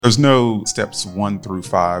There's no steps 1 through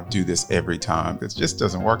 5, do this every time. It just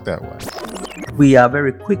doesn't work that way. We are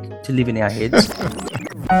very quick to live in our heads.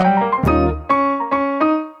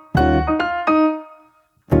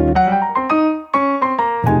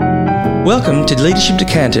 Welcome to Leadership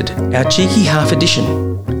Decanted, our cheeky half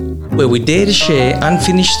edition, where we dare to share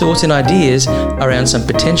unfinished thoughts and ideas around some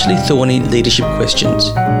potentially thorny leadership questions.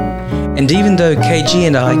 And even though KG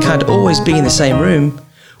and I can't always be in the same room,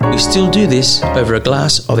 we still do this over a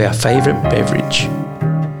glass of our favourite beverage.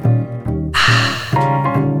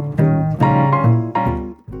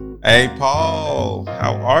 Hey, Paul,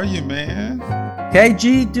 how are you, man?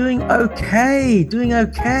 KG, doing okay.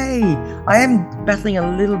 I am battling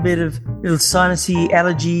a little sinusy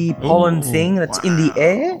allergy pollen thing that's in the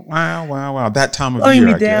air. Wow. That time of Slowing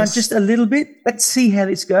year, me down just a little bit. Let's see how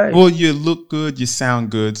this goes. Well, you look good, you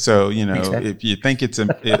sound good. So, so. If you think it's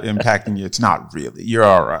impacting you, it's not really. You're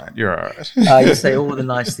all right. You say all the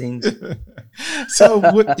nice things. So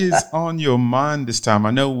what is on your mind this time?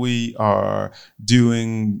 I know we are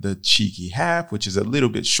doing the cheeky half, which is a little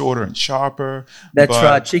bit shorter and sharper. That's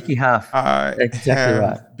right, cheeky half. I That's exactly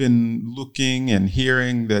right. been looking and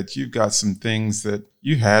hearing that you've got some things that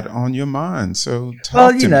you had on your mind. So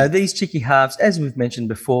talk to me. These cheeky halves, as we've mentioned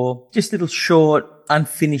before, just little short,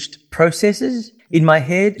 unfinished processes in my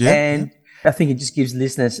head. Yeah, and I think it just gives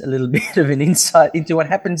listeners a little bit of an insight into what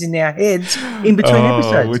happens in our heads in between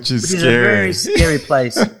episodes. Which is a very scary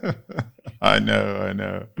place. I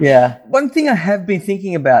know. Yeah. One thing I have been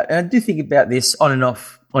thinking about, and I do think about this on and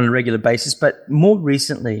off on a regular basis, but more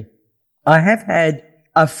recently, I have had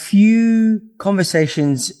a few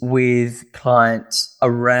conversations with clients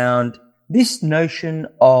around this notion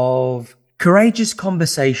of courageous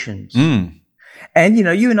conversations. And,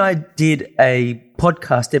 you and I did a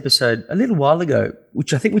podcast episode a little while ago,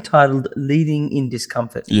 which I think we titled Leading in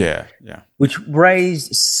Discomfort. Yeah. Which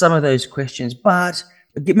raised some of those questions, but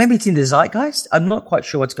maybe it's in the zeitgeist. I'm not quite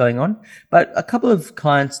sure what's going on, but a couple of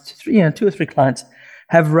clients, 2 or 3 clients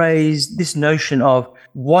have raised this notion of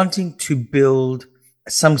wanting to build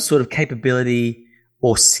some sort of capability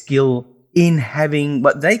or skill in having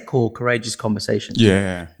what they call courageous conversations.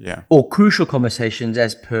 Yeah. Or crucial conversations,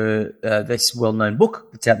 as per this well-known book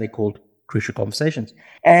that's out there called Crucial Conversations.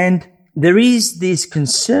 And there is this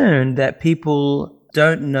concern that people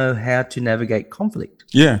don't know how to navigate conflict.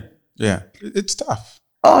 Yeah. It's tough.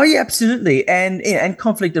 Oh, yeah, absolutely. And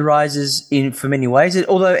conflict arises for many ways.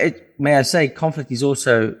 Although, may I say, conflict is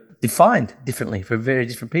also defined differently for very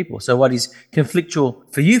different people. So what is conflictual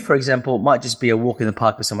for you, for example, might just be a walk in the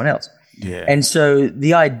park with someone else. Yeah. And so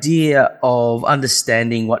the idea of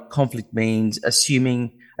understanding what conflict means,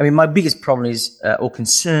 my biggest problem is, or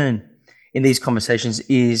concern in these conversations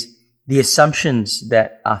is the assumptions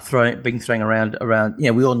that are being thrown around,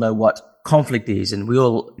 we all know what conflict is and we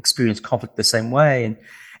all experience conflict the same way.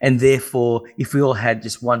 And therefore, if we all had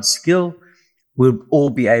just one skill, we'll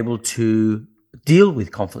all be able to deal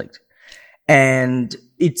with conflict. And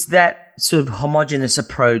it's that sort of homogenous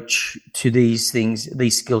approach to these things,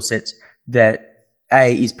 these skill sets, that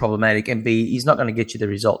A, is problematic, and B, is not going to get you the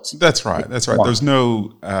results. That's right. There's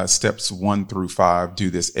no steps 1 through 5, do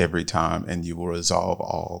this every time, and you will resolve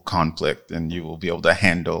all conflict, and you will be able to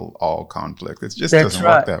handle all conflict. It just doesn't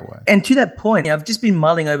work that way. And to that point, I've just been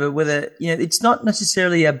mulling over whether, it's not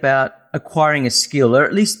necessarily about acquiring a skill, or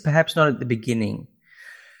at least perhaps not at the beginning.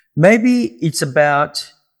 Maybe it's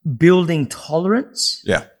about building tolerance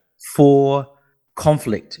for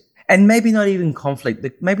conflict. And maybe not even conflict.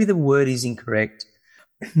 Maybe the word is incorrect.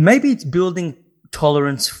 Maybe it's building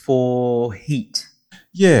tolerance for heat.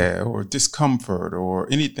 Yeah, or discomfort, or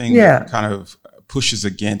anything that kind of pushes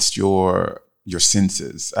against your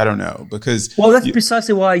senses. I don't know, because that's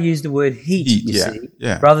precisely why I use the word heat, you see,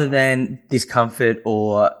 rather than discomfort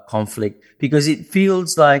or conflict, because it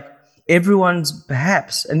feels like everyone's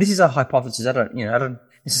perhaps, and this is a hypothesis. I don't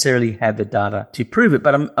necessarily have the data to prove it,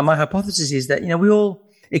 but my hypothesis is that we all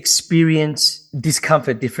experience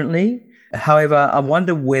discomfort differently. However, I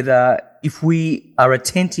wonder whether if we are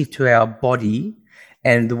attentive to our body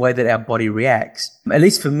and the way that our body reacts, at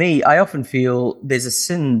least for me, I often feel there's a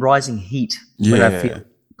certain rising heat when I feel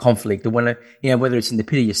conflict, or when whether it's in the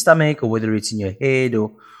pit of your stomach, or whether it's in your head,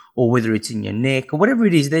 or whether it's in your neck, or whatever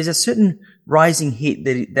it is, there's a certain rising heat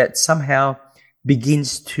that somehow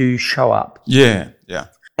begins to show up. Yeah.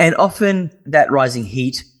 And often that rising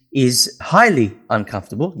heat is highly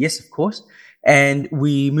uncomfortable, yes, of course, and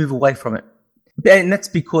we move away from it. And that's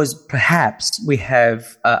because perhaps we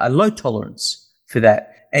have a low tolerance for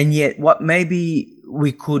that. And yet what maybe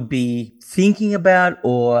we could be thinking about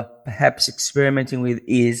or perhaps experimenting with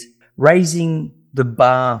is raising the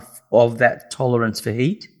bar of that tolerance for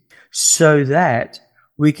heat so that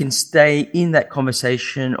we can stay in that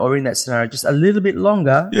conversation or in that scenario just a little bit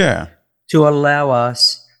longer. Yeah. To allow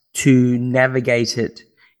us to navigate it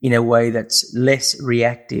in a way that's less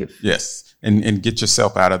reactive. Yes. And get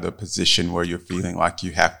yourself out of the position where you're feeling like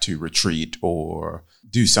you have to retreat or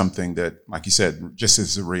do something that, like you said, just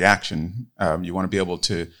as a reaction. You want to be able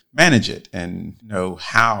to manage it and know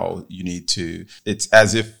how you need to. It's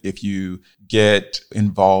as if you get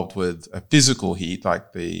involved with a physical heat,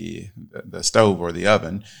 like the stove or the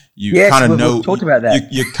oven, you kind of know. We've talked about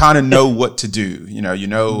that. You kind of know what to do. You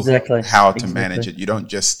know exactly. how to manage it. You don't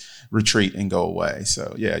just retreat and go away.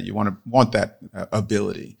 So yeah, you want that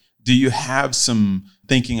ability. Do you have some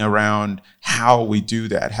thinking around how we do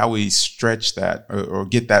that, how we stretch that or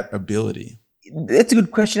get that ability? That's a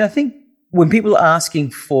good question. I think when people are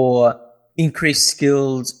asking for increased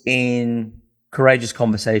skills in courageous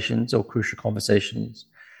conversations or crucial conversations,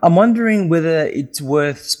 I'm wondering whether it's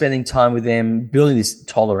worth spending time with them building this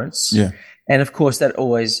tolerance. Yeah. And of course, that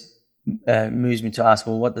always moves me to ask,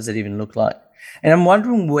 well, what does it even look like? And I'm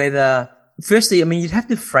wondering whether, firstly, I mean, you'd have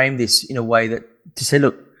to frame this in a way that to say,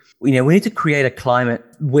 look, we need to create a climate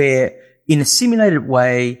where, in a simulated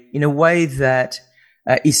way, in a way that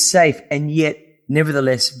is safe and yet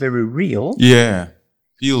nevertheless very real. Yeah,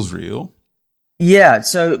 feels real. Yeah,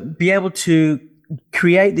 so be able to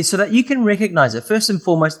create this so that you can recognize it. First and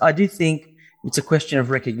foremost, I do think it's a question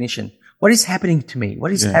of recognition. What is happening to me?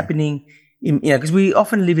 What is happening? Because we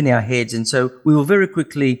often live in our heads, and so we will very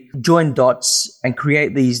quickly join dots and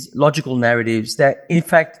create these logical narratives that, in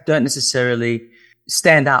fact, don't necessarily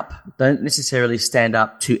stand up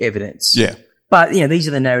to evidence. Yeah. But, these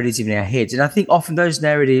are the narratives in our heads. And I think often those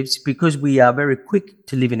narratives, because we are very quick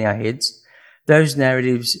to live in our heads, those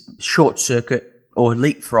narratives short circuit or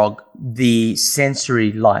leapfrog the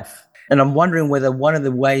sensory life. And I'm wondering whether one of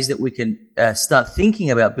the ways that we can start thinking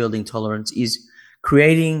about building tolerance is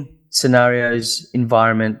creating scenarios,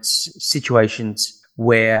 environments, situations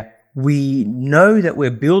where we know that we're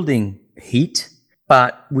building heat,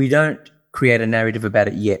 but we don't create a narrative about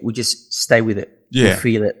it yet. We just stay with it. Yeah. We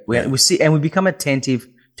feel it. We see, and we become attentive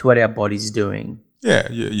to what our body's doing. Yeah.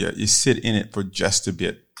 You sit in it for just a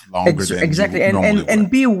bit longer than exactly. You normally and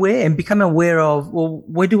be aware and become aware of, well,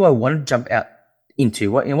 where do I want to jump out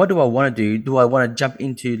into? What do I want to do? Do I want to jump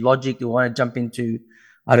into logic? Do I want to jump into,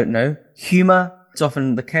 I don't know, humor? It's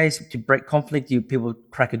often the case to break conflict. People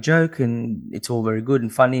crack a joke and it's all very good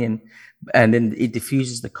and funny, and then it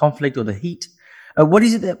diffuses the conflict or the heat. What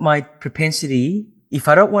is it that my propensity, if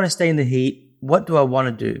I don't want to stay in the heat, what do I want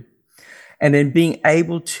to do? And then being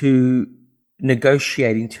able to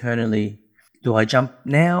negotiate internally, do I jump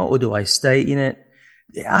now or do I stay in it?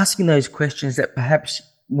 Asking those questions that perhaps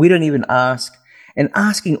we don't even ask, and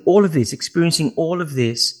asking all of this, experiencing all of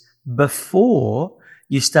this before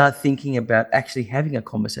you start thinking about actually having a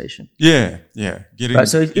conversation. Yeah. Right?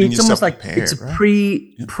 So it's almost like prepared, it's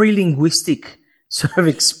a pre-linguistic sort of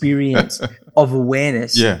experience of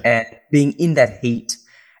awareness and being in that heat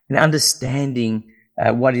and understanding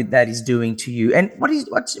what that is doing to you and what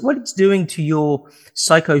it's doing to your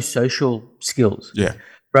psychosocial skills. Yeah.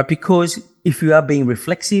 Right. Because if you are being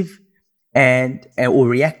reflexive or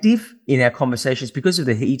reactive in our conversations because of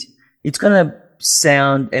the heat, it's going to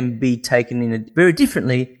sound and be taken in very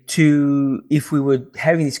differently to if we were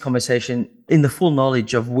having this conversation in the full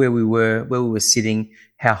knowledge of where we were sitting,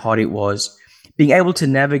 how hot it was, being able to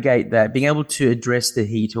navigate that, being able to address the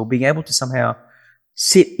heat, or being able to somehow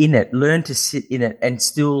sit in it, learn to sit in it and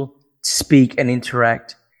still speak and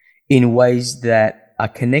interact in ways that are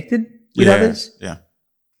connected with others. Yeah.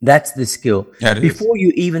 That's the skill. Yeah, before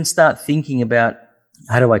you even start thinking about,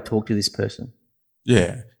 how do I talk to this person?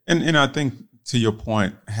 Yeah. And I think, to your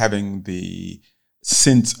point, having the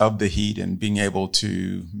sense of the heat and being able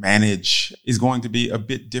to manage is going to be a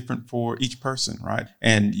bit different for each person, right?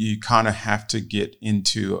 And you kind of have to get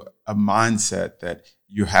into a mindset that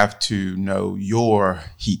you have to know your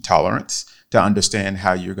heat tolerance to understand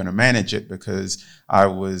how you're going to manage it. Because I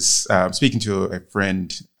was speaking to a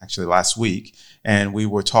friend actually last week, and we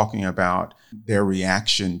were talking about their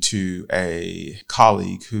reaction to a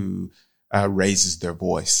colleague who raises their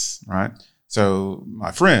voice, right? So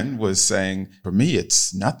my friend was saying, for me,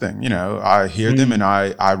 it's nothing. I hear them and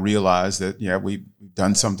I realize that, we've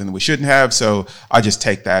done something that we shouldn't have. So I just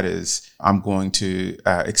take that as I'm going to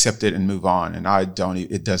accept it and move on. And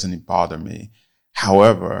it doesn't bother me.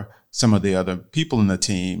 However, some of the other people in the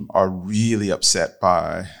team are really upset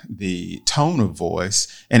by the tone of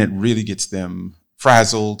voice, and it really gets them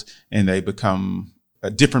frazzled, and they become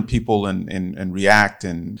different people and react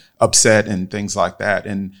and upset and things like that.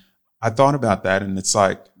 And I thought about that, and it's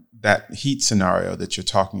like that heat scenario that you're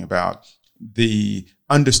talking about, the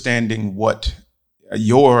understanding what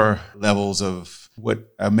your levels of what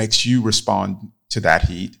makes you respond to that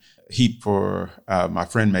heat for my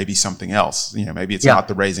friend may be something else. Maybe it's not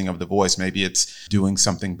the raising of the voice. Maybe it's doing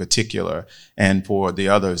something particular. And for the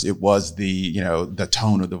others, it was the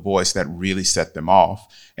tone of the voice that really set them off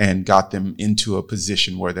and got them into a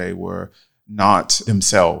position where they were not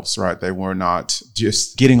themselves, right? They were not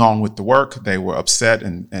just getting on with the work. They were upset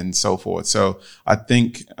and so forth. So I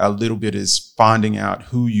think a little bit is finding out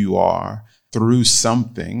who you are through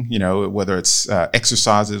something, whether it's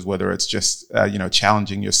exercises, whether it's just,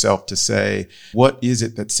 challenging yourself to say, what is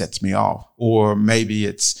it that sets me off? Or maybe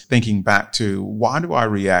it's thinking back to, why do I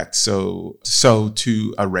react so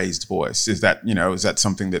to a raised voice? Is that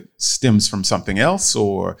something that stems from something else?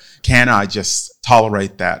 Or can I just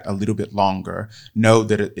tolerate that a little bit longer? Know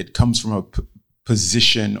that it comes from a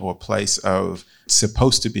position or place of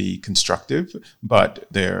supposed to be constructive, but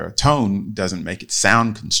their tone doesn't make it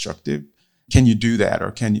sound constructive. Can you do that,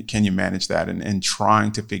 or can you manage that, and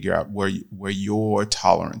trying to figure out where your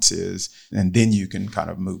tolerance is, and then you can kind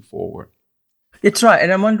of move forward. It's right,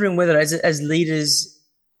 and I'm wondering whether as leaders,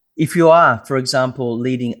 if you are, for example,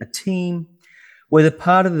 leading a team, whether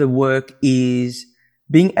part of the work is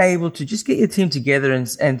being able to just get your team together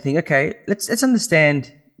and think, okay, let's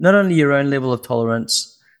understand not only your own level of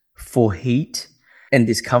tolerance for heat and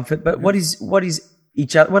discomfort, but what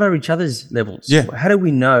are each other's levels? Yeah. How do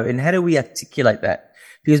we know, and how do we articulate that?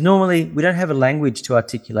 Because normally we don't have a language to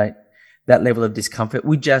articulate that level of discomfort.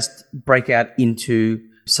 We just break out into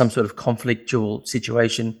some sort of conflictual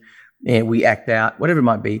situation and we act out, whatever it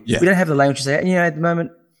might be. Yeah. We don't have the language to say, at the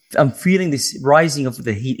moment I'm feeling this rising of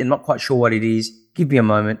the heat and not quite sure what it is. Give me a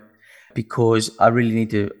moment because I really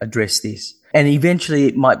need to address this. And eventually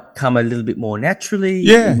it might come a little bit more naturally.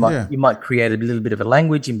 You might create a little bit of a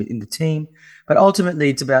language in the team. But ultimately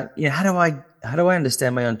it's about, how do I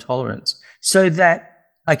understand my own tolerance so that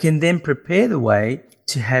I can then prepare the way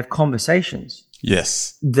to have conversations.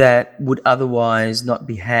 Yes. That would otherwise not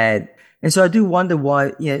be had. And so I do wonder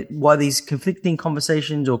why these conflicting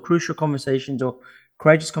conversations or crucial conversations or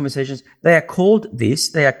courageous conversations, they are called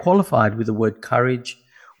this, they are qualified with the word courage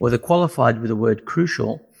or they're qualified with the word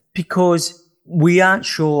crucial because we aren't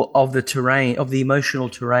sure of the terrain, of the emotional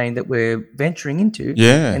terrain that we're venturing into.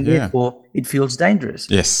 And therefore it feels dangerous.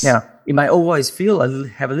 Yes. Now, it may always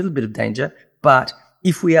have a little bit of danger, but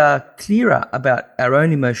if we are clearer about our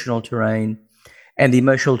own emotional terrain and the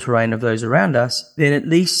emotional terrain of those around us, then at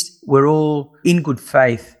least we're all in good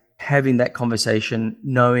faith having that conversation,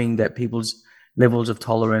 knowing that people's levels of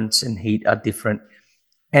tolerance and heat are different.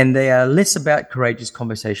 And they are less about courageous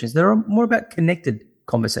conversations. They're more about connected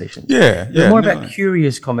conversations. They're more about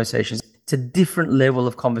curious conversations. It's a different level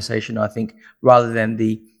of conversation, I think, rather than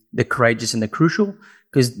the courageous and the crucial,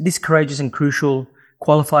 because this courageous and crucial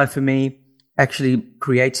qualifier for me actually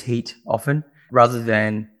creates heat often rather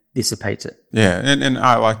than dissipates it. Yeah, and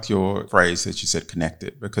I liked your phrase that you said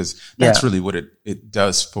connected, because that's really what it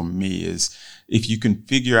does for me is if you can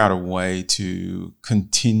figure out a way to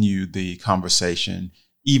continue the conversation,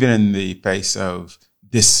 even in the face of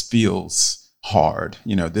this feels hard,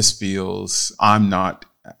 this feels I'm not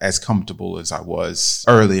as comfortable as I was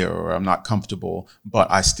earlier, or I'm not comfortable,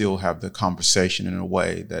 but I still have the conversation in a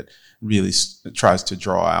way that really tries to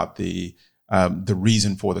draw out the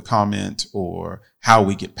reason for the comment or how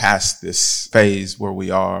we get past this phase where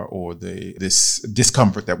we are, or this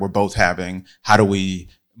discomfort that we're both having. How do we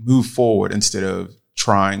move forward instead of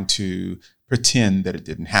trying to pretend that it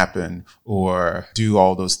didn't happen or do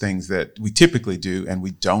all those things that we typically do and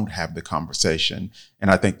we don't have the conversation.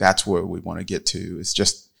 And I think that's where we want to get to, is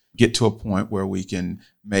just get to a point where we can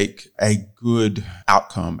make a good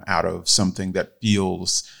outcome out of something that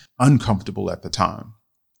feels uncomfortable at the time.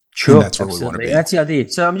 Sure. And that's where we want to be. That's the idea.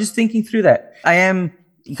 So I'm just thinking through that. I am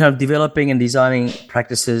kind of developing and designing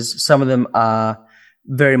practices. Some of them are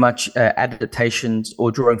very much adaptations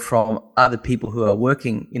or drawing from other people who are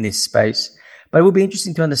working in this space. But it will be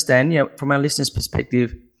interesting to understand, from our listeners'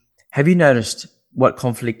 perspective, have you noticed what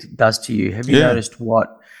conflict does to you? Have you noticed what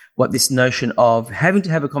this notion of having to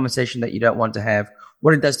have a conversation that you don't want to have,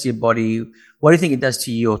 what it does to your body? What do you think it does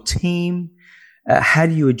to your team? How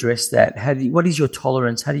do you address that? What is your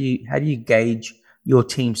tolerance? How do you gauge your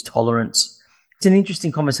team's tolerance? It's an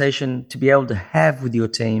interesting conversation to be able to have with your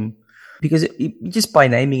team, because just by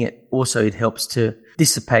naming it, also it helps to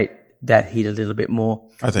dissipate that heat a little bit more.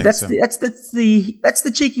 I think that's so. That's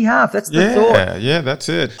the cheeky half. That's the thought. Yeah, that's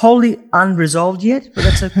it. Wholly unresolved yet, but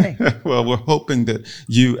that's okay. Well, we're hoping that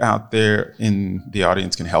you out there in the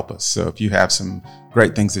audience can help us. So if you have some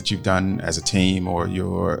great things that you've done as a team or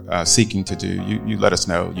you're seeking to do, you let us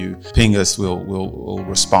know. You ping us, we'll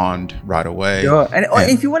respond right away. Sure. And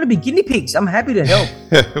if you want to be guinea pigs, I'm happy to help.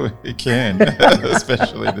 We can,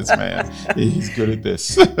 especially this man. He's good at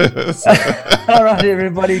this. All right,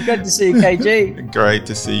 everybody. Good to see you, KG. Great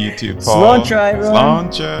to see you too, Paul. Cilantro, everyone.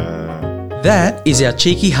 Cilantro. That is our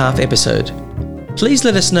cheeky half episode. Please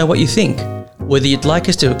let us know what you think, whether you'd like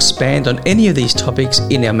us to expand on any of these topics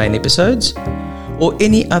in our main episodes, or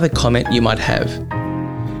any other comment you might have.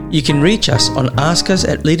 You can reach us on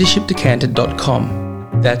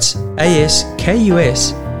askus@leadershipdecanted.com. That's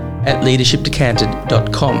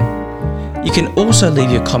ASKUS@leadershipdecanted.com. You can also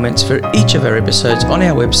leave your comments for each of our episodes on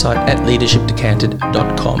our website at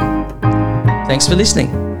leadershipdecanted.com. Thanks for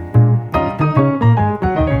listening.